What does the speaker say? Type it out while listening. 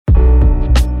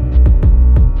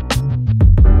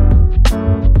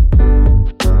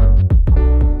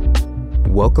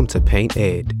Welcome to Paint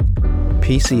Ed.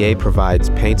 PCA provides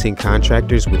painting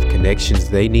contractors with connections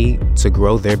they need to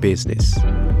grow their business.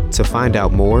 To find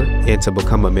out more and to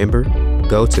become a member,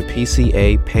 go to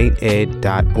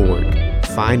pcapainted.org.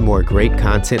 Find more great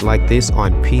content like this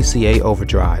on PCA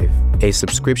Overdrive. A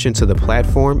subscription to the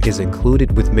platform is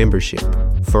included with membership.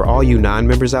 For all you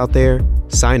non-members out there,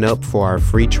 sign up for our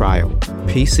free trial.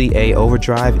 PCA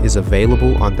Overdrive is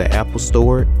available on the Apple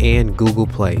Store and Google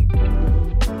Play.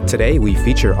 Today, we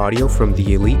feature audio from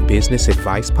the Elite Business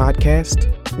Advice Podcast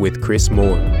with Chris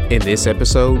Moore. In this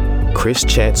episode, Chris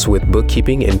chats with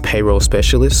bookkeeping and payroll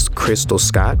specialist Crystal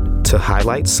Scott to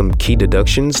highlight some key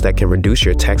deductions that can reduce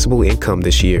your taxable income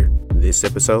this year. This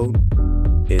episode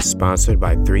is sponsored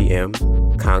by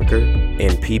 3M, Conquer,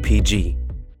 and PPG.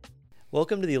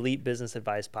 Welcome to the Elite Business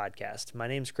Advice Podcast. My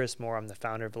name is Chris Moore. I'm the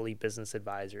founder of Elite Business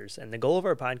Advisors, and the goal of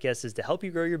our podcast is to help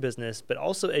you grow your business, but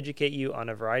also educate you on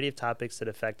a variety of topics that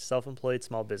affect self-employed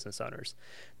small business owners.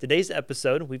 Today's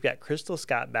episode, we've got Crystal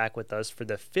Scott back with us for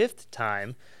the fifth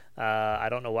time. I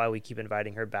don't know why we keep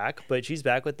inviting her back, but she's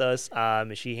back with us.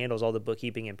 She handles all the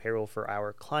bookkeeping and payroll for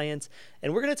our clients.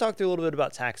 And we're going to talk through a little bit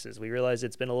about taxes. We realize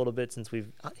it's been a little bit since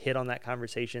we've hit on that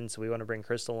conversation, so we want to bring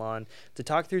Crystal on to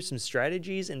talk through some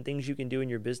strategies and things you can do in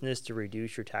your business to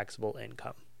reduce your taxable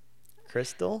income.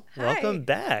 Crystal, Hi. Welcome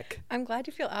back. I'm glad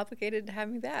you feel obligated to have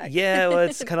me back. Yeah, well,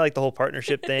 it's kind of like the whole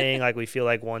partnership thing. Like we feel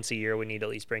like once a year we need to at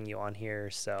least bring you on here.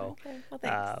 So Okay, well,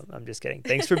 thanks. I'm just kidding.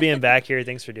 Thanks for being back here.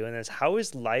 Thanks for doing this. How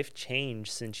has life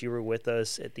changed since you were with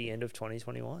us at the end of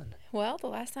 2021? Well, the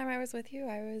last time I was with you,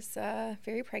 I was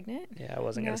very pregnant. Yeah, I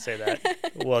wasn't going to say No.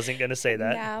 that. Wasn't going to say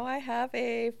that. Now I have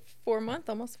a 4-month,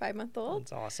 almost 5-month-old.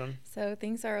 That's awesome. So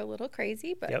things are a little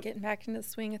crazy, but Yep. getting back into the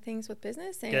swing of things with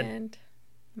business and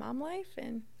mom life,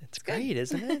 and It's good. great,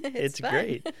 isn't it? It's fun.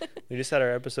 Great. We just had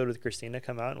our episode with Christina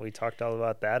come out, and we talked all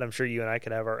about that. I'm sure you and I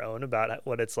could have our own about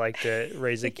what it's like to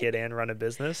raise a kid and run a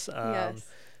business. Yes.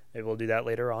 Maybe we'll do that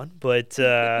later on. But,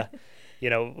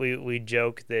 we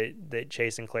joke that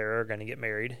Chase and Clara are going to get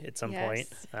married at some point.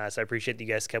 So I appreciate that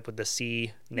you guys kept with the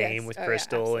C name Yes. with Oh, yeah,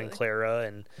 Crystal and absolutely. Clara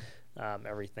and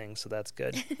everything. So that's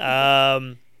good.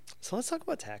 So let's talk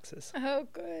about taxes. Oh,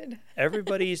 good.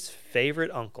 Everybody's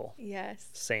favorite uncle, Yes.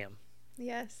 Sam.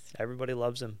 Yes. Everybody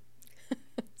loves him.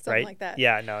 Something Right? like that.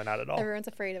 Yeah, no, not at all. Everyone's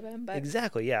afraid of him, but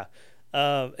Exactly, yeah.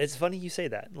 It's funny you say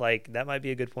that. Like, that might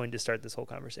be a good point to start this whole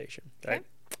conversation. Right?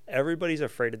 Everybody's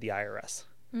afraid of the IRS.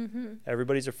 mm-hmm.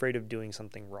 Everybody's afraid of doing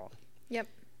something wrong. Yep.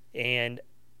 And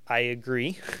I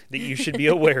agree that you should be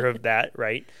aware of that,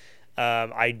 right?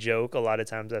 I joke a lot of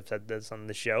times. I've said this on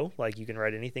the show, like you can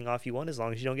write anything off you want as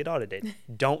long as you don't get audited.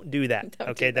 Don't do that. Don't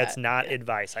Okay, do that's that. not Yeah.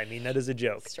 advice. I mean that is a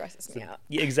joke. Stresses me out.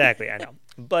 Yeah, exactly, I know.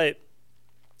 But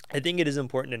I think it is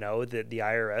important to know that the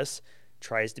IRS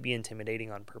tries to be intimidating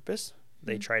on purpose.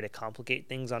 They try to complicate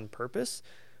things on purpose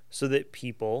so that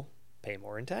people pay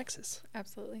more in taxes.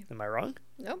 Absolutely. Am I wrong?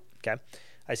 Nope. Okay.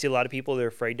 I see a lot of people, they're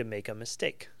afraid to make a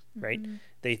mistake, right? Mm-hmm.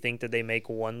 They think that they make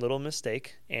one little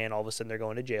mistake and all of a sudden they're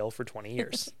going to jail for 20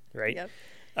 years, right? Yep.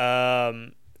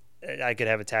 I could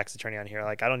have a tax attorney on here.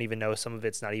 Like, I don't even know. Some of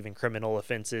it's not even criminal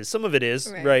offenses. Some of it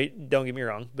is, Right. right? Don't get me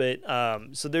wrong. But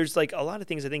so there's like a lot of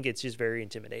things. I think it's just very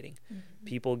intimidating. Mm-hmm.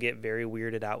 People get very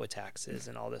weirded out with taxes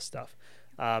and all this stuff.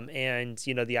 And,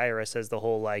 the IRS has the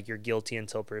whole, like, you're guilty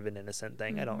until proven innocent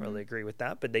thing. I don't really agree with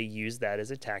that, but they use that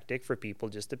as a tactic for people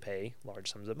just to pay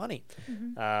large sums of money.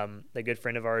 A good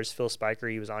friend of ours, Phil Spiker,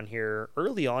 he was on here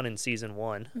early on in season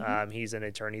 1. He's an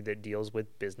attorney that deals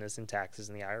with business and taxes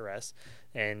in the IRS.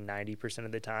 And 90%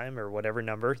 of the time, or whatever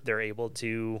number, they're able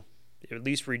to at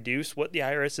least reduce what the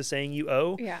IRS is saying you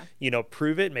owe. Yeah.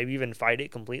 Prove it, maybe even fight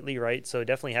it completely, right? So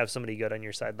definitely have somebody good on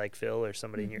your side like Phil or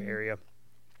somebody in your area.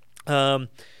 But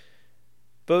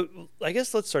I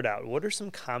guess let's start out. What are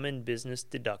some common business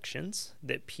deductions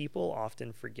that people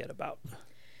often forget about?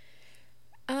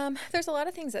 There's a lot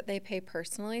of things that they pay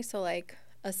personally. So like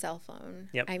a cell phone.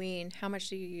 Yep. I mean, how much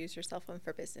do you use your cell phone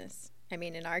for business? I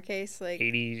mean, in our case, like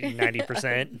 80,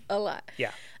 90%. a lot. Yeah.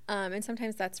 And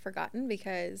sometimes that's forgotten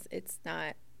because it's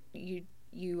not, you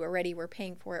already were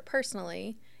paying for it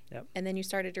personally. Yep. And then you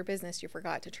started your business, you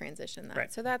forgot to transition that.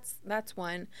 Right. So that's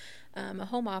one. A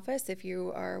home office, if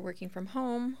you are working from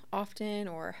home often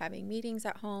or having meetings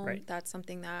at home, Right. that's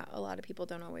something that a lot of people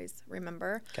don't always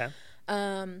remember. Okay.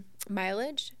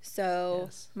 Mileage. So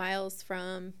Yes. miles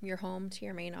from your home to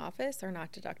your main office are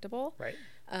not deductible. Right.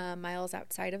 Miles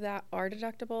outside of that are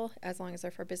deductible as long as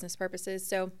they're for business purposes.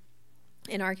 So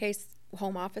in our case,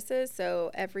 home offices,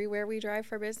 so everywhere we drive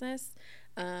for business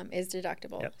is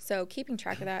deductible. Yep. So keeping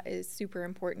track of that is super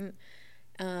important.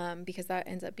 because that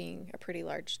ends up being a pretty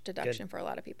large deduction for a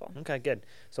lot of people. Okay, good.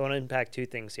 So I want to unpack two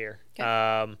things here.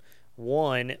 Okay.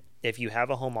 One, if you have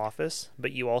a home office,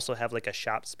 but you also have like a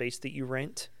shop space that you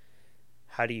rent,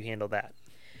 how do you handle that?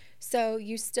 So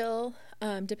you still,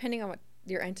 depending on what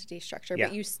your entity structure, Yeah.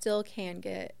 but you still can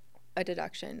get a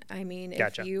deduction. I mean,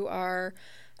 Gotcha. if you are,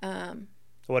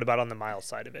 What about on the miles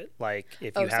side of it? Like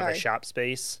if you have a shop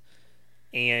space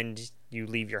and you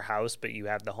leave your house, but you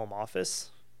have the home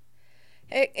office?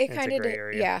 it kind of,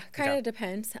 Okay.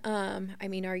 depends. I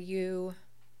mean, are you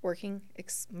working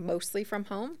mostly from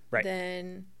home? Right.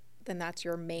 Then that's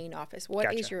your main office.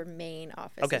 What is Gotcha. your main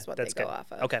office Okay, is what that's they go good.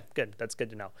 off of. Okay, good. That's good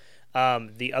to know.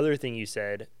 The other thing you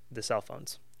said, the cell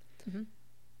phones. Mm-hmm.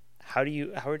 How do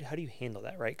you handle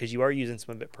that, right? Because you are using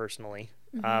some of it personally.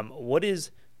 Mm-hmm. What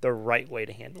is the right way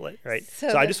to handle it, right?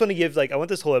 So I just want to give I want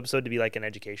this whole episode to be like an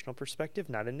educational perspective,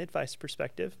 not an advice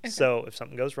perspective. Okay. So if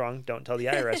something goes wrong, don't tell the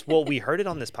IRS. Well, we heard it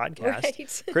on this podcast.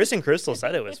 Right. Chris and Crystal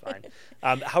said it was fine.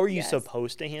 How are you Yes.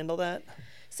 supposed to handle that?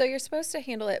 So you're supposed to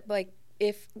handle it like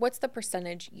what's the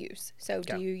percentage use? So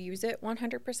Okay. do you use it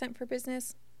 100% for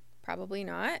business? Probably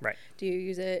not. Right. Do you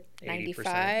use it 80%,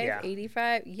 95, yeah.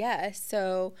 85? Yes.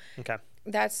 So Okay.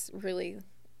 that's really,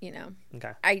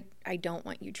 Okay. I don't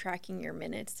want you tracking your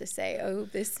minutes to say, oh,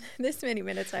 this many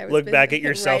minutes I was Look busy. back at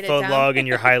your cell Write it phone down. log and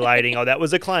you're highlighting, oh, that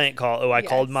was a client call. Oh, I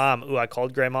called Yes. mom. Oh, I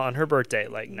called grandma on her birthday.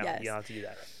 Like, no, Yes. you don't have to do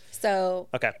that. So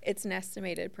Okay. it's an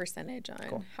estimated percentage on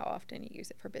Cool. how often you use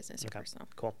it for business or Okay. personal.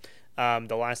 Cool.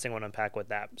 The last thing I want to unpack with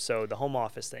that. So the home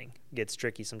office thing gets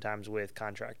tricky sometimes with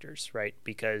contractors, right?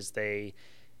 Because let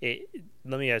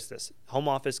me ask this. Home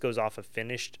office goes off of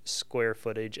finished square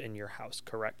footage in your house,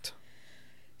 correct?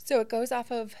 So it goes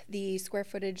off of the square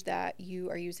footage that you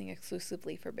are using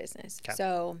exclusively for business. Okay.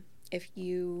 So if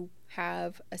you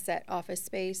have a set office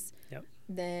space, Yep.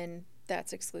 then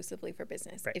that's exclusively for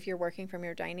business. Right. If you're working from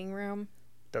your dining room,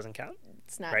 Doesn't count.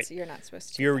 it's not. Right. So you're not supposed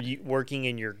to. If you're working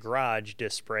in your garage to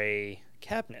spray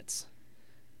cabinets,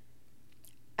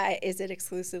 Is it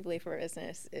exclusively for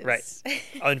business? Right.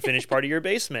 Unfinished part of your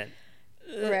basement,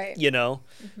 Right.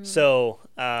 Mm-hmm. So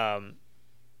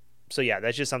yeah,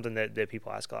 that's just something that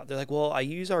people ask a lot. They're like, well, I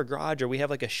use our garage, or we have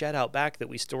like a shed out back that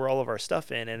we store all of our stuff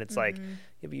in. And it's like, yeah,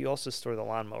 but you also store the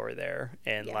lawnmower there.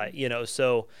 And Yeah.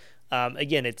 so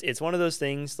again, it's one of those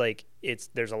things, like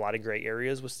there's a lot of gray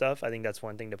areas with stuff. I think that's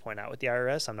one thing to point out with the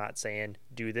IRS. I'm not saying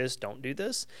do this, don't do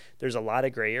this. There's a lot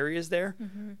of gray areas there.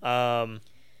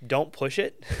 Don't push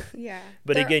it. Yeah.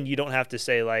 But again, you don't have to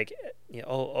say like, we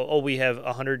have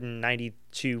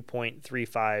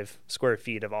 192.35 square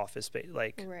feet of office space.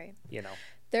 Like, Right.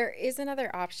 There is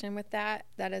another option with that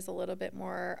is a little bit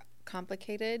more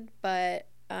complicated, but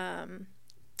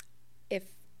if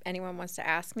anyone wants to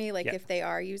ask me, like if they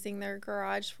are using their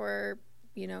garage for,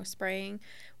 spraying,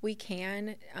 we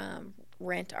can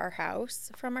rent our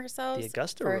house from ourselves The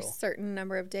Augusta for rule. a certain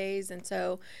number of days. And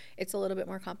so it's a little bit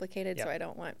more complicated. Yep. So I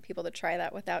don't want people to try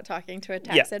that without talking to a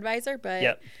tax advisor, but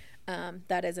Yep.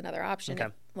 that is another option. Okay.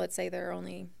 If, let's say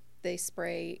they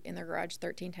spray in their garage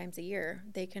 13 times a year,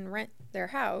 they can rent their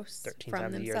house 13 from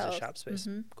times themselves. a year as a shop space.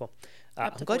 Mhm. Cool.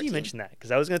 Up I'm to glad 14. you mentioned that, because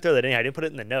I was going to throw that in. I didn't put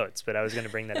it in the notes, but I was going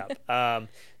to bring that up.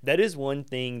 That is one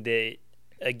thing that,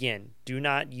 again, do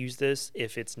not use this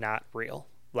if it's not real.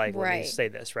 Like, let me Right. say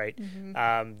this, right?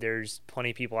 There's plenty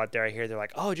of people out there I hear, they're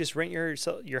like, oh, just rent your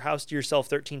house to yourself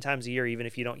 13 times a year, even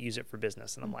if you don't use it for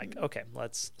business. And I'm like, okay,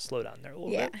 let's slow down there a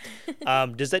little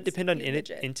bit. Does that depend on be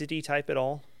legit. entity type at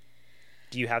all?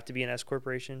 Do you have to be an S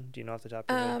corporation? Do you know off the top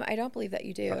of your head? I don't believe that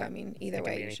you do. Okay. I mean, either It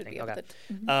can way, be you should be anything.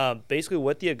 able Okay. to. Basically,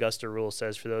 what the Augusta rule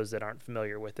says, for those that aren't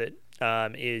familiar with it,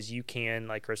 is you can,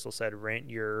 like Crystal said, rent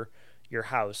your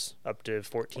house up to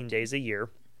 14 days a year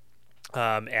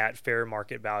at fair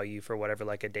market value for whatever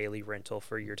like a daily rental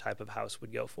for your type of house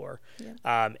would go for.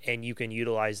 Yeah. And you can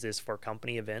utilize this for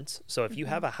company events. So if you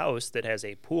have a house that has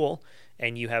a pool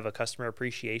and you have a customer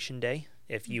appreciation day,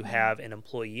 if you have an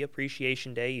employee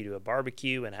appreciation day, you do a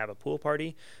barbecue and have a pool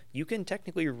party, you can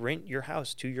technically rent your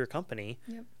house to your company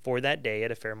Yep. for that day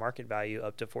at a fair market value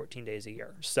up to 14 days a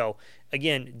year. So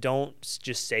again, don't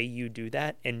just say you do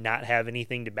that and not have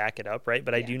anything to back it up, right?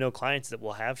 But I do know clients that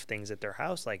will have things at their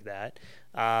house like that,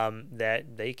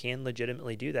 that they can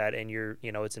legitimately do that. And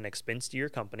it's an expense to your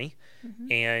company,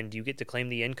 and you get to claim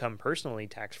the income personally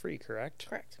tax-free, correct?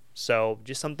 Correct. So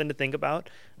just something to think about.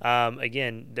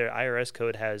 Again, the IRS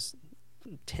code has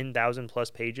 10,000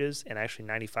 plus pages, and actually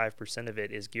 95% of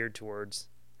it is geared towards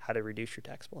how to reduce your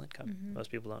taxable income. Most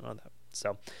people don't know that.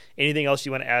 So anything else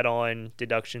you want to add on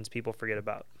deductions people forget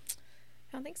about? I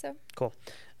don't think so. Cool.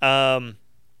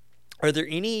 Are there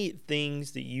any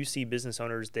things that you see business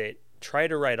owners that try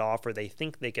to write off or they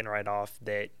think they can write off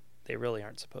that they really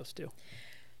aren't supposed to?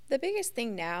 The biggest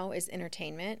thing now is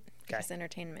entertainment, because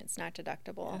entertainment's not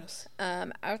deductible. Yes.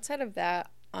 Outside of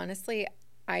that, honestly,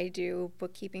 I do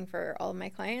bookkeeping for all of my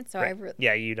clients, so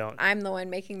you don't. I'm the one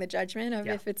making the judgment of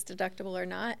if it's deductible or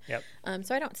not. Yep.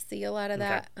 So I don't see a lot of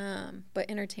that. But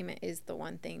entertainment is the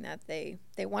one thing that they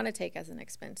want to take as an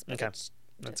expense, but it's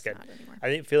that's good. Not anymore.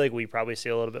 I feel like we probably see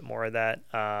a little bit more of that.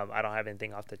 I don't have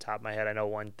anything off the top of my head. I know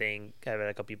one thing. I've had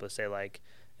a couple people say, like,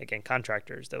 again,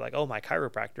 contractors, they're like, oh, my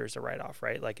chiropractor is a write-off,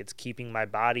 right? Like, it's keeping my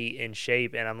body in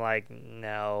shape. And I'm like,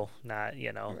 no, not,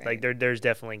 like there's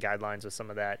definitely guidelines with some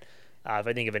of that. If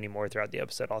I think of any more throughout the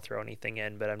episode, I'll throw anything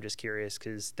in, but I'm just curious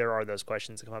because there are those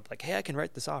questions that come up like, hey, I can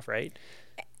write this off, right?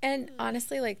 And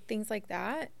honestly, like things like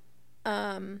that,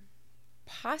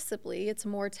 possibly it's a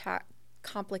more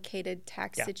complicated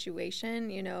tax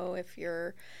situation. If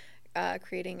you're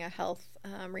creating a health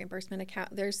reimbursement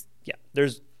account, there's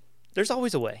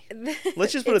always a way.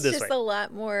 Let's just put it this way. It's just a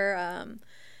lot more.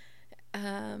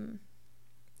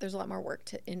 There's a lot more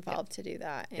work involved to do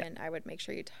that, and I would make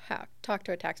sure you talk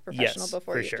to a tax professional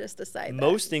before you just decide.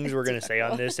 Most things we're going to say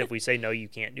on this, if we say no, you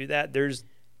can't do that.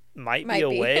 Might be a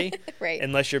way, right?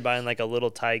 Unless you're buying like a little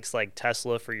Tykes like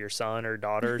Tesla for your son or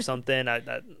daughter or something. I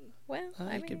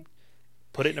could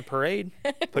put it in a parade,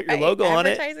 put your logo on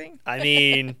it. I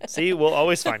mean, see, we'll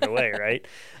always find a way, right?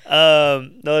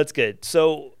 No, that's good.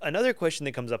 So another question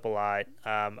that comes up a lot,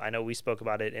 I know we spoke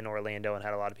about it in Orlando and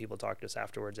had a lot of people talk to us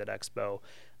afterwards at Expo,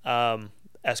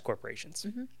 S corporations.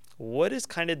 Mm-hmm. What is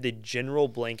kind of the general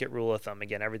blanket rule of thumb?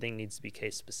 Again, everything needs to be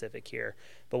case specific here,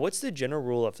 but what's the general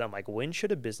rule of thumb? Like, when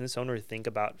should a business owner think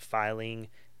about filing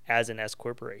as an S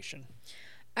corporation?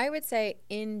 I would say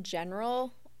in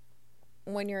general,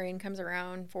 when your income's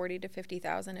around 40 to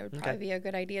 50,000, it would probably be a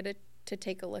good idea to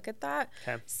take a look at that.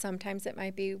 Okay. Sometimes it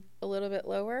might be a little bit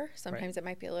lower. Sometimes it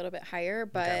might be a little bit higher,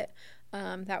 but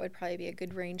that would probably be a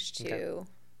good range to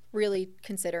really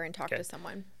consider and talk to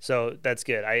someone. So that's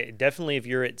good. I definitely, if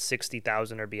you're at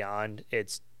 60,000 or beyond,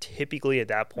 it's typically at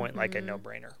that point like a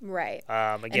no-brainer. Right.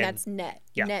 Again, and that's net.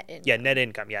 Net income. Yeah, net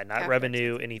income. Yeah, not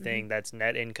revenue, anything. That's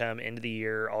net income, end of the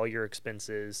year, all your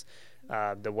expenses.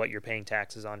 What you're paying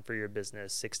taxes on for your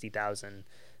business, 60,000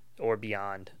 or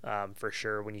beyond, for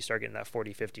sure. When you start getting that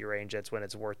 40, 50 range, that's when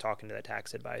it's worth talking to the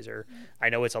tax advisor. Mm-hmm. I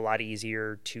know it's a lot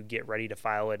easier to get ready to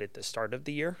file it at the start of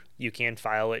the year. You can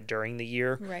file it during the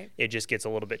year. Right. It just gets a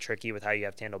little bit tricky with how you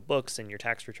have to handle books and your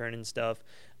tax return and stuff.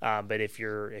 But if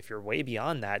you're way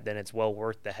beyond that, then it's well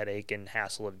worth the headache and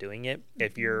hassle of doing it. Mm-hmm.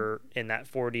 If you're in that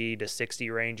 40 to 60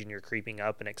 range and you're creeping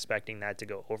up and expecting that to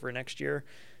go over next year,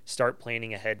 start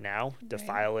planning ahead now to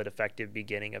file it effective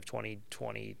beginning of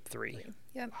 2023.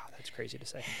 Yeah. Wow, that's crazy to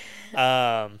say.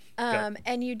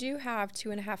 And you do have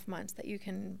 2.5 months that you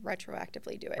can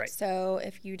retroactively do it. Right. So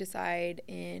if you decide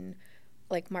in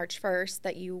like March 1st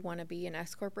that you want to be an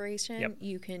S corporation,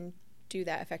 you can do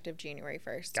that effective January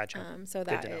 1st. Gotcha. So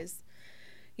that is,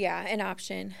 an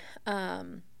option.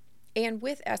 And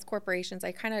with S corporations,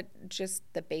 I kind of just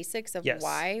the basics of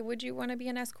why would you want to be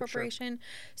an S corporation.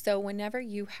 Sure. So whenever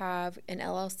you have an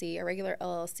LLC, a regular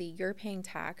LLC, you're paying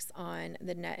tax on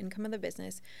the net income of the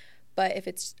business. But if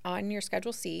it's on your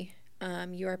Schedule C,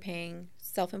 you are paying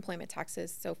self-employment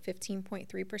taxes, so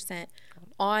 15.3%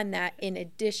 on that in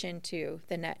addition to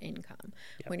the net income.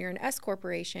 Yep. When you're an S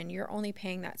corporation, you're only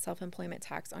paying that self-employment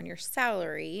tax on your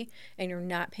salary, and you're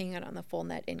not paying it on the full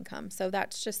net income. So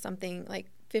that's just something like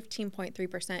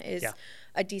 15.3% is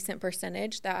a decent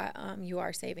percentage that you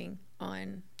are saving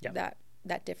on that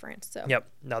difference. So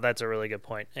no, that's a really good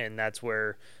point. And that's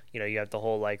where you have the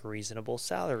whole like reasonable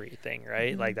salary thing,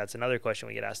 right? Mm-hmm. Like that's another question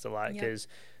we get asked a lot because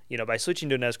by switching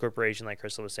to an S corporation, like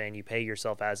Crystal was saying, you pay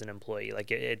yourself as an employee.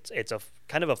 Like it's a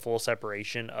kind of a full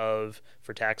separation of,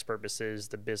 for tax purposes,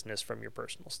 the business from your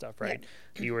personal stuff, right?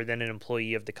 Yep. You are then an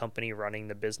employee of the company running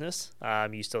the business.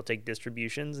 You still take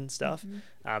distributions and stuff,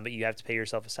 but you have to pay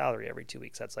yourself a salary every 2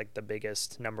 weeks. That's like the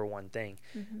biggest number one thing.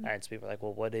 Mm-hmm. And so people are like,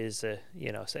 well, what is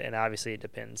and obviously it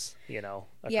depends, across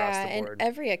the board. And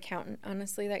every accountant,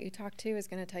 honestly, that you talk to is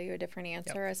going to tell you a different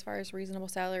answer as far as reasonable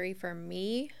salary. For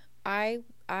me, I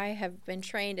have been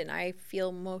trained and I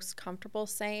feel most comfortable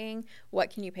saying, what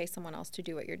can you pay someone else to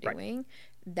do what you're doing? Right.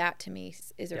 That to me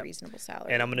is a reasonable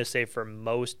salary. And I'm going to say for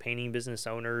most painting business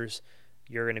owners,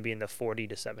 you're going to be in the 40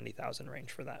 to 70,000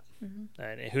 range for that. Mm-hmm.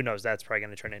 And who knows, that's probably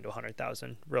going to turn into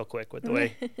 100,000 real quick with the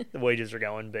way the wages are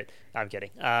going, but I'm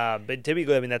kidding. But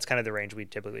typically, I mean, that's kind of the range we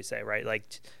typically say, right?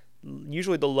 Like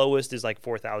usually the lowest is like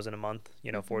 4,000 a month,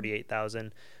 you know, Mm-hmm.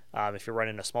 48,000. If you're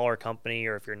running a smaller company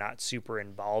or if you're not super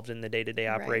involved in the day-to-day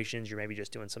Right. operations, you're maybe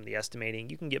just doing some of the estimating,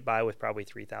 you can get by with probably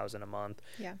 3,000 a month.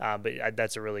 Yeah. But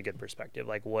that's a really good perspective.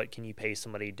 Like, what can you pay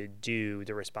somebody to do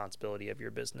the responsibility of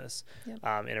your business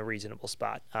Yep. in a reasonable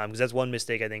spot? Because that's one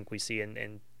mistake I think we see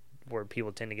in where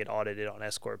people tend to get audited on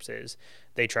S corps is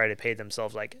they try to pay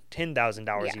themselves like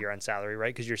 $10,000 Yeah. a year on salary,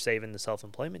 right? Because you're saving the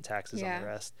self-employment taxes on Yeah. the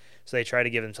rest. So they try to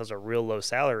give themselves a real low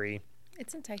salary.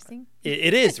 It's enticing.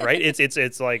 It is, right?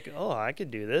 It's like, oh, I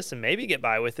could do this and maybe get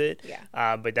by with it.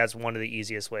 Yeah. But that's one of the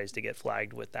easiest ways to get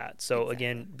flagged with that. So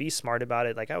again, be smart about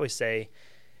it. Like I always say,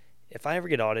 if I ever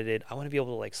get audited, I want to be able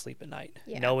to like sleep at night,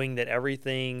 Yeah. knowing that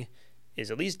everything is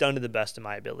at least done to the best of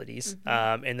my abilities,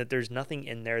 and that there's nothing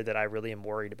in there that I really am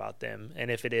worried about them.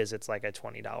 And if it is, it's like a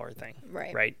 $20 thing,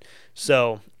 Right. right?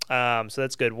 So, so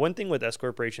that's good. One thing with S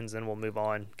corporations, then we'll move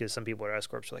on because some people are S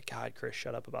corps are like, God, Chris,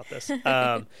 shut up about this.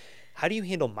 How do you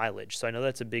handle mileage? So I know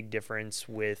that's a big difference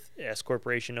with S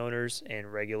corporation owners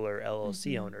and regular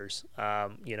LLC owners.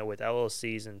 You know, with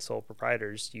LLCs and sole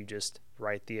proprietors, you just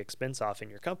write the expense off in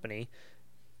your company.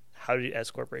 How do S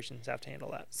corporations have to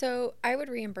handle that? So I would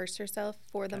reimburse yourself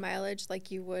for the mileage like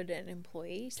you would an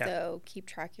employee. So keep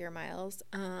track of your miles.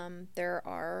 There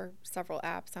are several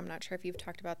apps. I'm not sure if you've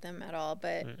talked about them at all,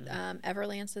 but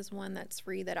Everlance is one that's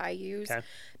free that I use. Okay.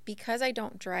 Because I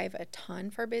don't drive a ton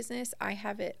for business, I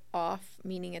have it off,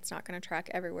 meaning it's not going to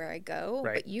track everywhere I go.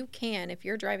 Right. But you can, if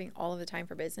you're driving all of the time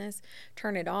for business,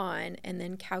 turn it on and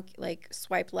then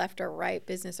swipe left or right,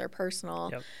 business or personal.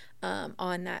 Yep.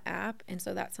 On that app. And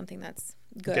so that's something that's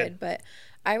good. Good. But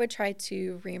I would try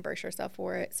to reimburse yourself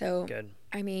for it. So, Good.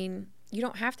 I mean, you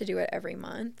don't have to do it every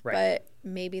month, Right. but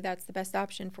maybe that's the best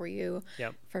option for you.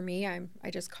 Yep. For me, I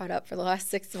just caught up for the last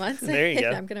 6 months. There you go.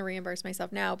 I'm going to reimburse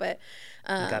myself now, but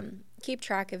keep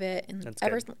track of it. And That's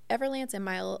good. Everlance and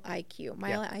Mile IQ.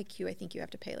 Mile IQ, I think you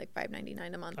have to pay like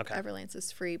 $5.99 a month. Okay. Everlance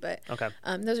is free, but Okay.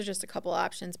 those are just a couple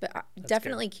options. But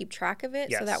definitely keep track of it,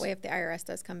 so Yes. that way if the IRS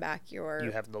does come back, You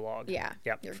have the log. Yeah,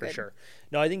 Yep, you're for good. sure.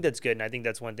 No, I think that's good. And I think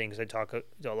that's one thing because I talk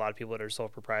to a lot of people that are sole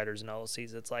proprietors and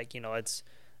LLCs. It's like, you know,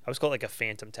 I always call it like a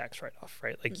phantom tax write-off,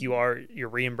 right? Like you're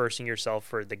reimbursing yourself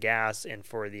for the gas and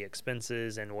for the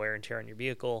expenses and wear and tear on your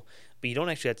vehicle, but you don't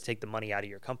actually have to take the money out of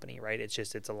your company, right? It's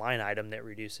a line item that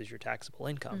reduces your taxable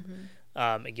income.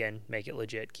 Again, make it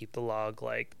legit. Keep the log.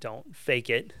 Like, don't fake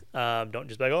it. Don't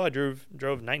just be like, oh, I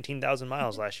drove 19,000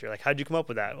 miles last year. Like, how'd you come up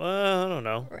with that? Well, I don't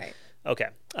know. Right. Okay.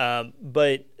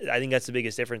 But I think that's the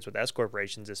biggest difference with S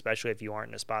corporations, especially if you aren't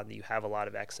in a spot that you have a lot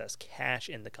of excess cash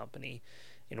in the company.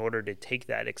 In order to take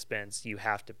that expense, you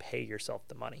have to pay yourself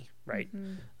the money, right?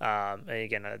 And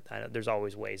again, I know there's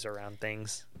always ways around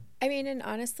things. I mean, and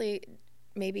honestly,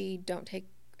 maybe don't take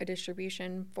a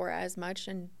distribution for as much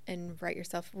and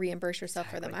reimburse yourself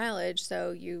for the mileage.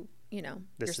 So you're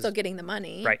still getting the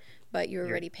money, right? But you're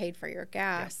already paid for your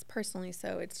gas personally.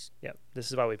 So it's, Yep.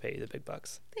 This is why we pay you the big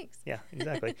bucks. thanks. Yeah,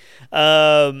 exactly.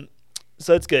 So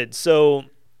it's good. So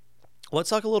let's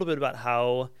talk a little bit about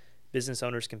how business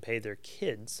owners can pay their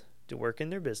kids to work in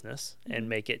their business and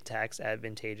make it tax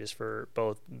advantageous for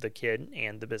both the kid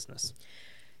and the business.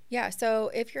 Yeah.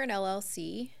 So if you're an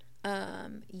LLC,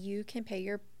 you can pay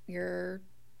your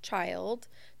child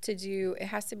to do, it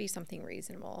has to be something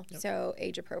reasonable. Yep. So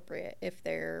age appropriate. If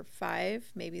they're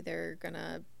 5, maybe they're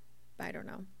gonna, I don't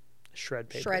know, Shred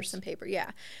papers. shred some paper.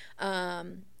 Yeah.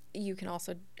 You can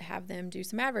also have them do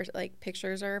some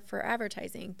pictures are for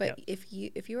advertising. But if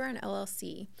you are an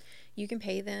LLC, you can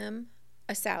pay them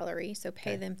a salary, so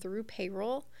pay them through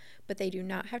payroll, but they do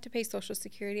not have to pay Social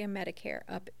Security and Medicare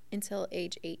up until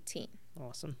age 18.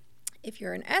 Awesome. If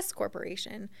you're an S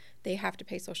corporation, they have to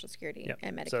pay Social Security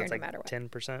and Medicare so it's no like matter what.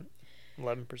 10%,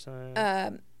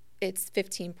 11%. It's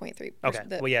 15.3%. Okay.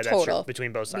 The Well, yeah, that's total true.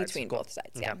 Between both sides. Between Cool. both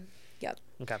sides. Yeah. Okay. Yep.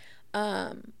 Okay.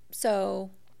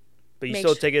 So. But you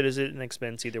still take it as an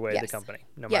expense either way to the company,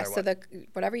 no matter what. So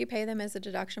whatever you pay them is a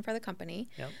deduction for the company.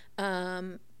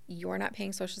 Yep. You're not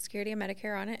paying Social Security and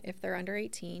Medicare on it if they're under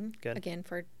 18. Good. Again,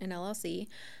 for an LLC.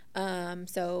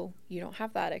 So you don't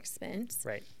have that expense.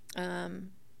 Right.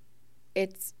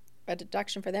 It's a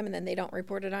deduction for them, and then they don't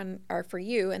report it on, or for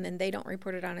you, and then they don't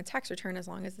report it on a tax return as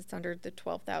long as it's under the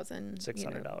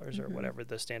 $12,600 or whatever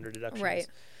the standard deduction Right. is.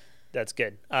 That's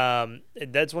good.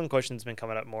 That's one question that's been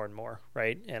coming up more and more,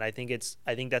 right? And I think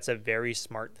that's a very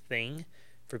smart thing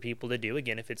for people to do.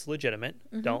 Again, if it's legitimate,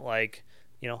 don't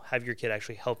have your kid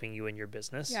actually helping you in your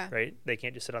business, right? They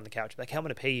can't just sit on the couch like, hey, I'm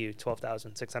going to pay you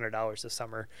 $12,600 this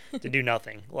summer to do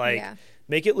nothing. Like,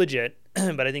 make it legit.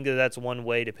 But I think that's one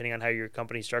way, depending on how your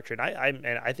company's structured. And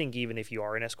I think even if you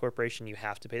are an S corporation, you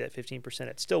have to pay that 15%.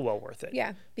 It's still well worth it.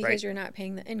 Yeah, because you're not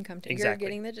paying the income tax. You're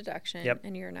getting the deduction,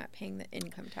 and you're not paying the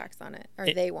income tax on it, or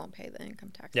they won't pay the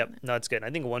income tax on it. No, it's good. I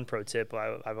think one pro tip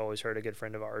I've always heard, a good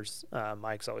friend of ours,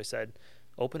 Mike's always said,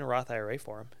 open a Roth IRA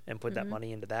for them and put that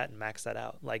money into that and max that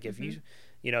out. Like if you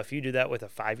do that with a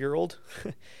 5-year-old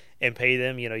and pay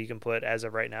them, you can put, as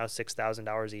of right now,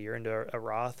 $6,000 a year into a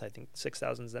Roth. I think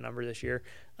 6,000 is the number this year.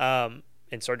 And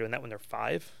start doing that when they're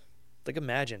 5. Like,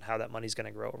 imagine how that money's going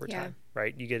to grow over time,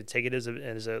 right? You get to take it as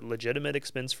a legitimate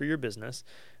expense for your business.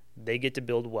 They get to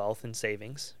build wealth and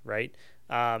savings, right?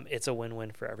 It's a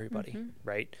win-win for everybody,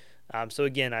 right? So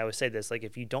again, I always say this, like,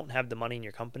 if you don't have the money in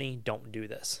your company, don't do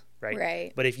this,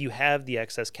 right? But if you have the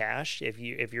excess cash, if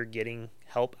you're getting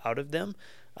help out of them,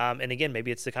 and again,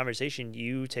 maybe it's the conversation,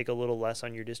 you take a little less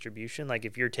on your distribution. Like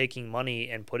if you're taking money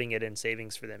and putting it in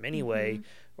savings for them anyway,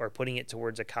 or putting it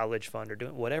towards a college fund or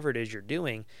doing whatever it is you're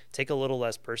doing, take a little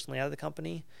less personally out of the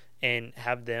company and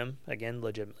have them, again,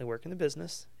 legitimately work in the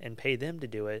business and pay them to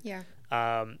do it.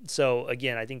 So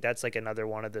again, I think that's like another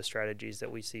one of the strategies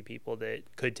that we see people that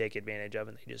could take advantage of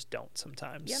and they just don't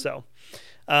sometimes. So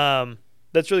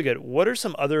that's really good. What are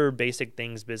some other basic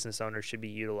things business owners should be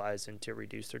utilizing to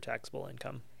reduce their taxable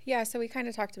income? Yeah, so we kind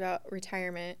of talked about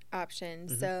retirement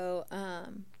options. So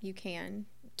you can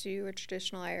do a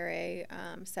traditional IRA,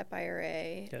 SEP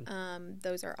IRA.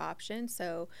 Those are options.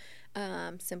 So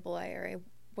simple IRA,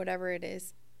 whatever it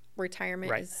is,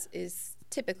 retirement is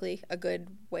typically a good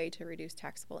way to reduce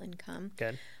taxable income.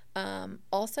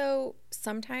 Also,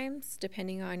 sometimes,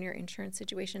 depending on your insurance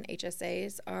situation,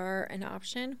 HSAs are an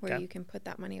option where you can put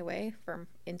that money away. For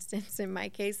instance, in my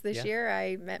case this year,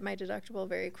 I met my deductible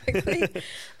very quickly.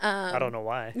 I don't know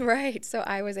why. Right. So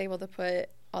I was able to put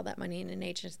all that money in an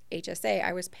HSA.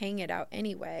 I was paying it out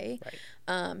anyway.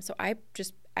 So I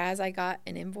just, as I got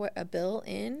a bill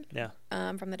in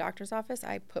from the doctor's office,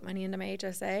 I put money into my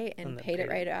HSA and paid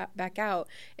it back out.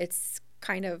 It's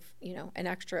kind of, an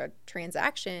extra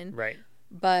transaction,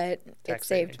 but it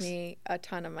saved me a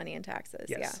ton of money in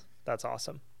taxes. That's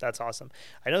awesome.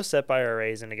 I know SEP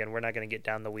IRAs, and again, we're not going to get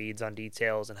down the weeds on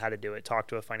details and how to do it. Talk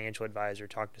to a financial advisor,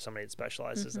 talk to somebody that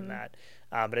specializes in that.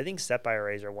 But I think SEP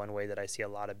IRAs are one way that I see a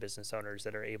lot of business owners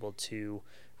that are able to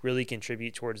really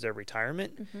contribute towards their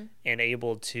retirement and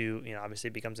able to, obviously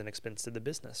it becomes an expense to the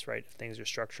business, right? If things are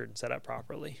structured and set up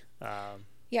properly.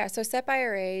 Yeah, so SEP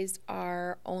IRAs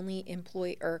are only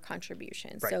employer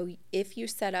contributions. So if you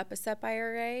set up a SEP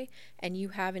IRA and you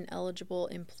have an eligible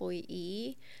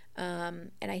employee,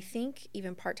 and I think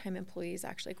even part-time employees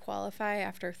actually qualify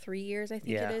after 3 years, I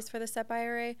think it is, for the SEP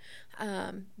IRA.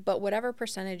 But whatever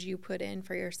percentage you put in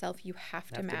for yourself, you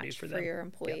have to match for your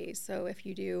employees. So if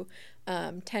you do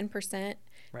 10%,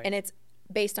 and it's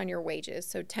based on your wages.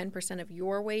 So 10% of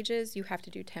your wages, you have to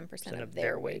do 10% of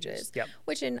their wages.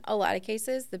 Which in a lot of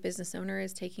cases, the business owner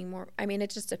is taking more. I mean, it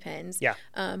just depends.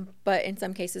 But in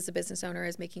some cases, the business owner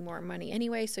is making more money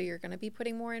anyway, so you're going to be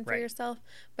putting more in for yourself.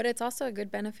 But it's also a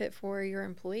good benefit for your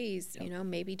employees.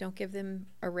 Maybe don't give them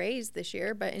a raise this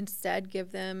year, but instead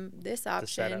give them this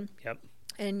option.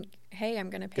 And hey, I'm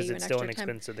going to pay you an extra 10%. Because it's still an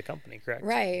expense of the company, correct?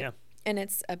 And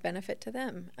it's a benefit to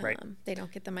them. They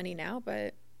don't get the money now,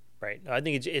 but... I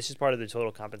think it's just part of the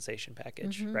total compensation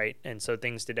package, right? And so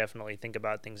things to definitely think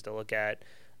about, things to look at.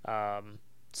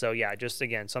 So yeah, just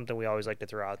again, something we always like to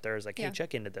throw out there is like, hey,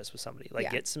 check into this with somebody. Like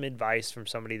get some advice from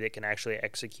somebody that can actually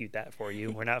execute that for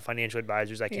you. We're not financial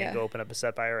advisors. I can't go open up a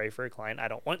SEP IRA for a client. I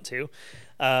don't want to.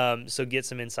 So get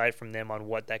some insight from them on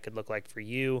what that could look like for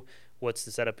you. What's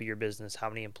the setup of your business? How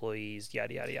many employees?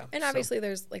 Yada, yada, yada. And obviously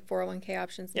there's like 401k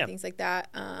options and things like that.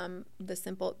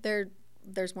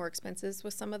 There's more expenses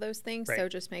with some of those things. So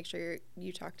just make sure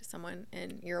you talk to someone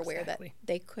and you're aware that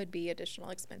they could be additional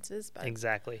expenses. But.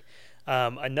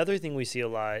 Another thing we see a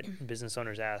lot, business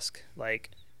owners ask,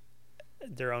 like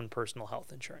their own personal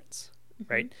health insurance,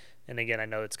 right? And again, I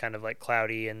know it's kind of like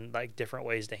cloudy and like different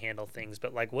ways to handle things,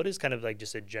 but like what is kind of like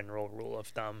just a general rule of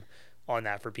thumb on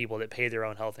that for people that pay their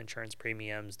own health insurance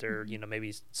premiums? They're,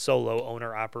 maybe solo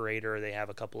owner operator, they have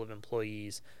a couple of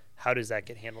employees. How does that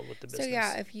get handled with the business? So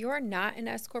yeah, if you're not an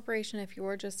S corporation, if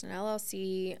you're just an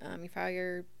LLC, you file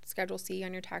your Schedule C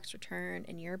on your tax return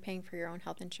and you're paying for your own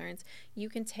health insurance, you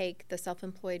can take the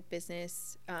self-employed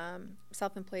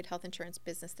health insurance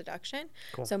business deduction.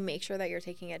 Cool. So make sure that you're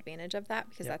taking advantage of that,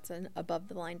 because that's an above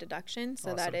the line deduction.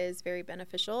 So Awesome. that is very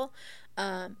beneficial.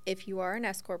 If you are an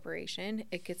S corporation,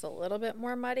 it gets a little bit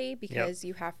more muddy, because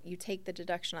you take the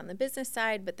deduction on the business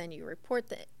side, but then you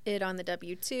report it on the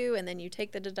W-2, and then you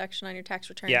take the deduction on your tax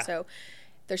return. Yeah. So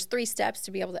there's 3 steps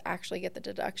to be able to actually get the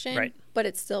deduction, right. but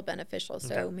it's still beneficial.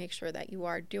 So make sure that you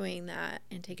are doing that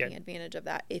and taking advantage of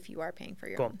that if you are paying for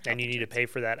your own health And you need to insurance. pay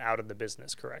for that out of the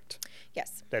business, correct?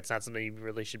 Yes. That's not something you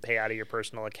really should pay out of your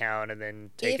personal account and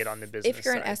then take it on the business If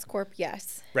you're side. an S Corp,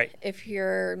 yes. Right. If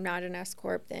you're not an S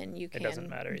Corp, then you can. It doesn't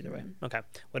matter either way. Okay.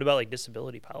 What about like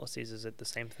disability policies? Is it the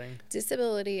same thing?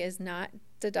 Disability is not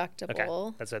deductible.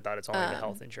 Okay. That's what I thought. It's only the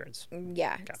health insurance.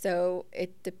 Yeah. Okay. So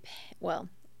it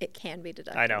it can be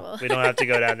deductible. I know. We don't have to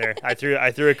go down there. I threw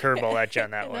a curveball at you on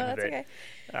that No, one. that's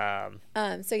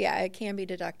okay. So yeah, it can be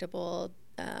deductible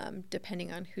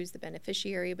depending on who's the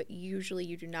beneficiary, but usually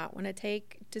you do not want to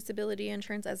take disability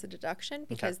insurance as a deduction,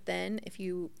 because then if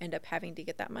you end up having to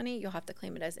get that money, you'll have to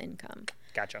claim it as income.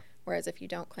 Gotcha. Whereas if you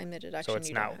don't claim the deduction, So it's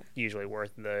not usually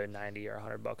worth the $90 or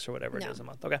 $100 or whatever it is a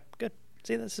month. Okay, good.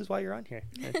 See, this is why you're on here.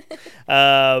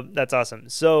 That's awesome.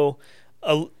 So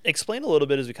explain a little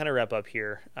bit as we kind of wrap up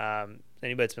here.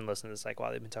 Anybody that's been listening to this, like,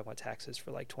 wow, they've been talking about taxes for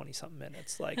like 20-something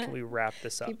minutes. Like, can we wrap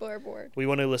this up? People are bored. We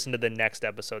want to listen to the next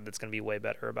episode that's going to be way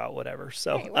better about whatever.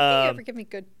 So, hey, why don't you ever give me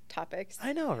good topics?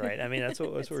 I know, right? I mean, that's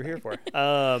what we're here for.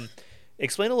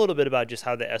 Explain a little bit about just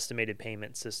how the estimated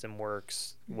payment system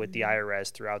works with the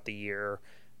IRS throughout the year.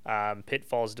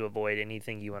 Pitfalls to avoid,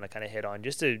 anything you want to kind of hit on,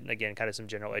 just to, again, kind of some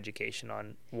general education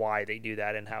on why they do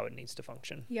that and how it needs to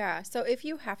function. Yeah. So if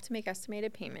you have to make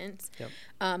estimated payments,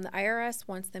 the IRS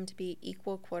wants them to be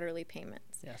equal quarterly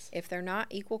payments. Yes. If they're not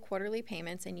equal quarterly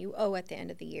payments and you owe at the end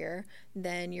of the year,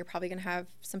 then you're probably going to have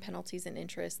some penalties and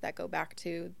interest that go back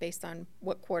to based on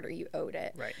what quarter you owed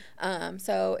it. Right.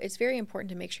 So it's very important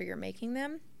to make sure you're making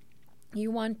them. You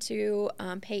want to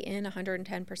pay in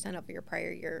 110% of your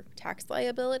prior year tax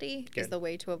liability is the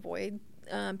way to avoid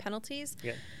penalties.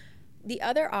 Good. The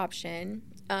other option,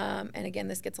 and again,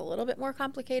 this gets a little bit more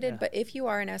complicated, but if you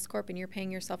are an S Corp and you're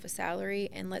paying yourself a salary,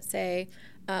 and let's say,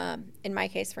 in my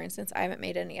case, for instance, I haven't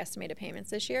made any estimated payments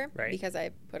this year because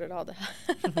I put it all to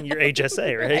your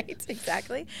HSA, right? Right,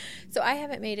 exactly. So I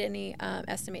haven't made any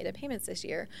estimated payments this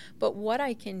year. But what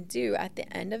I can do at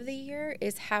the end of the year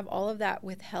is have all of that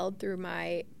withheld through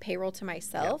my payroll to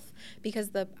myself, because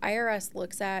the IRS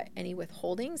looks at any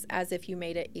withholdings as if you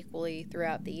made it equally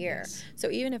throughout the year. Yes. So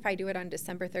even if I do it on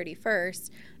December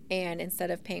 31st, and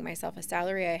instead of paying myself a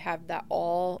salary, I have that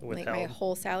all, like my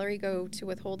whole salary go to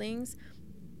withholdings,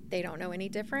 they don't know any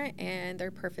different, and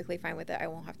they're perfectly fine with it. I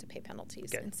won't have to pay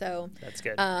penalties. Good. And so that's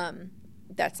good.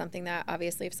 That's something that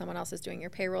obviously if someone else is doing your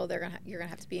payroll, you're gonna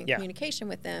have to be in communication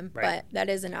with them. Right. But that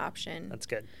is an option. That's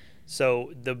good.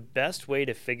 So the best way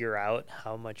to figure out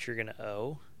how much you're gonna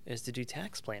owe is to do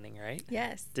tax planning, right?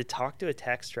 Yes. To talk to a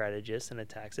tax strategist and a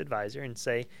tax advisor and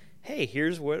say, hey,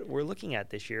 here's what we're looking at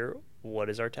this year. What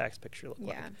does our tax picture look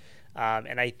like?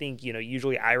 And I think,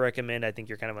 usually I think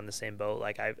you're kind of on the same boat.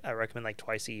 Like I recommend like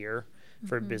twice a year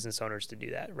for business owners to do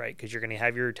that, right? Because you're going to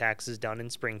have your taxes done in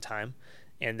springtime.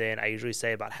 And then I usually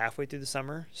say about halfway through the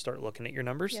summer, start looking at your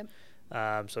numbers.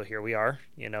 Yep. So here we are,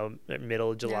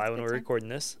 middle of July when we're recording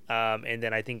this. And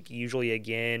then I think usually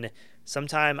again,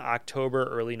 sometime October,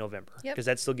 early November, because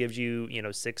that still gives you,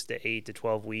 6 to 8 to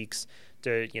 12 weeks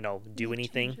to, do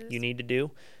anything you need to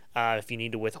do. If you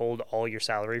need to withhold all your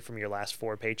salary from your last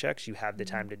 4 paychecks, you have the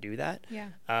time to do that.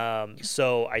 Yeah.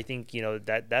 So I think,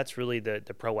 that's really the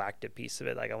proactive piece of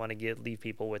it. Like I want to leave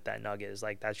people with that nugget is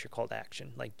like, that's your call to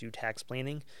action. Like do tax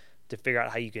planning to figure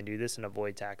out how you can do this and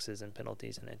avoid taxes and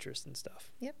penalties and interest and stuff.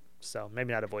 Yep. So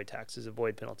maybe not avoid taxes,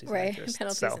 avoid penalties and interest.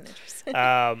 Penalties and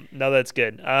interest. No, that's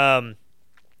good.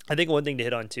 I think one thing to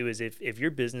hit on too is if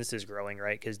your business is growing,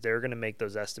 right, because they're going to make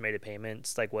those estimated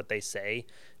payments like what they say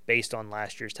based on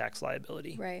last year's tax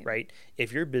liability, right?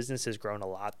 If your business has grown a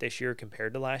lot this year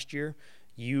compared to last year,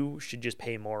 you should just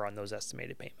pay more on those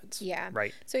estimated payments. Yeah.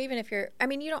 Right. So even if you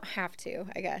don't have to,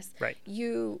 I guess. Right.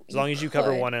 As long as you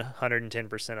cover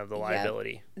 110% of the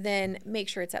liability. Then make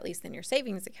sure it's at least in your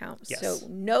savings account. Yes. So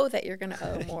know that you're going to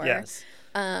owe more. Yes.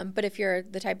 But if you're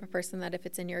the type of person that if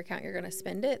it's in your account, you're going to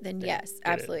spend it, then yes,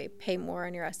 absolutely pay more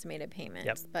on your estimated payments.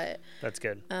 Yep. But that's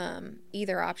good.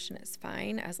 Either option is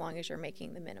fine as long as you're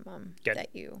making the minimum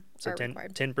that you are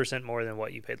required. 10% more than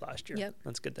what you paid last year. Yep.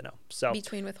 That's good to know. So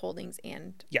between withholdings and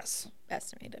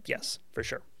estimated. Yes, for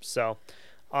sure. So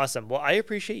Awesome. Well, I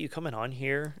appreciate you coming on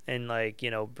here and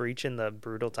breaching the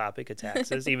brutal topic of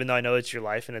taxes, even though I know it's your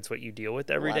life and it's what you deal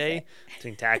with every day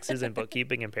between taxes and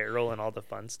bookkeeping and payroll and all the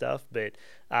fun stuff. But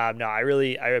no, I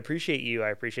appreciate you. I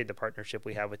appreciate the partnership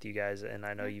we have with you guys. And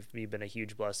I know you've been a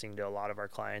huge blessing to a lot of our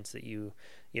clients that you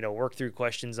work through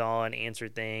questions on, answer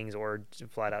things, or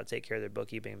flat out take care of their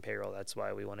bookkeeping and payroll. That's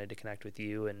why we wanted to connect with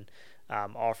you and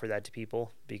offer that to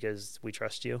people, because we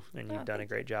trust you and you've done a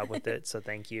great job with it. So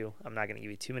thank you. I'm not going to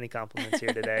give you too many compliments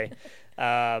here today.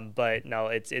 But no,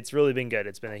 it's really been good.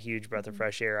 It's been a huge breath of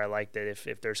fresh air. I like that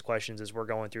if there's questions as we're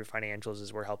going through financials,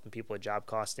 as we're helping people with job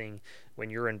costing, when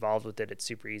you're involved with it, it's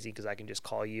super easy because I can just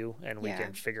call you and we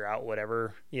can figure out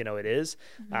whatever, it is.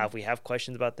 If we have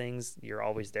questions about things, you're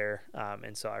always there.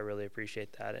 And so I really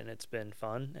appreciate that. And it's been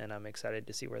fun and I'm excited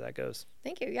to see where that goes.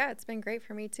 Thank you. Yeah, it's been great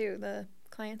for me too. The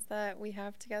clients that we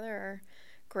have together are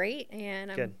great, and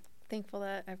I'm thankful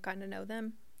that I've gotten to know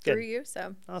them through you.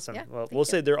 So awesome. Yeah, well, we'll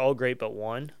say they're all great but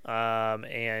one,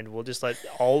 and we'll just let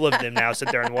all of them now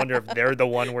sit there and wonder if they're the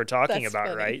one we're talking about.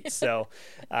 Funny. Right? So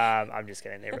I'm just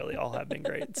kidding. They really all have been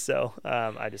great. So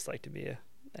I just like to be a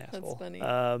asshole. That's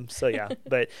funny. So yeah,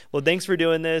 but well, thanks for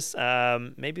doing this.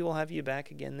 Maybe we'll have you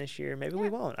back again this year. Maybe we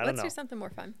won't. I don't know. Let's do something more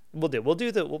fun. Maybe we'll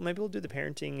do the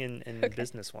parenting and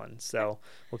business one. So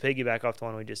we'll piggyback off the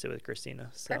one we just did with Christina.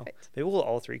 So perfect. Maybe we'll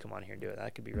all three come on here and do it.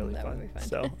 That could be really fun. Would be fun.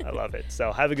 So I love it.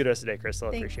 So have a good rest of the day, Crystal.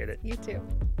 I appreciate it. You too.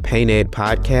 Paint Ed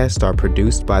podcasts are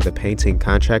produced by the Painting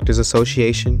Contractors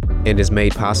Association and is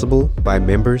made possible by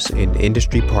members and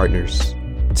industry partners.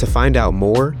 To find out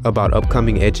more about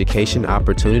upcoming education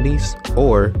opportunities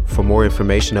or for more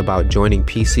information about joining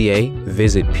PCA,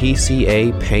 visit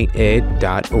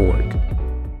pcapainted.org.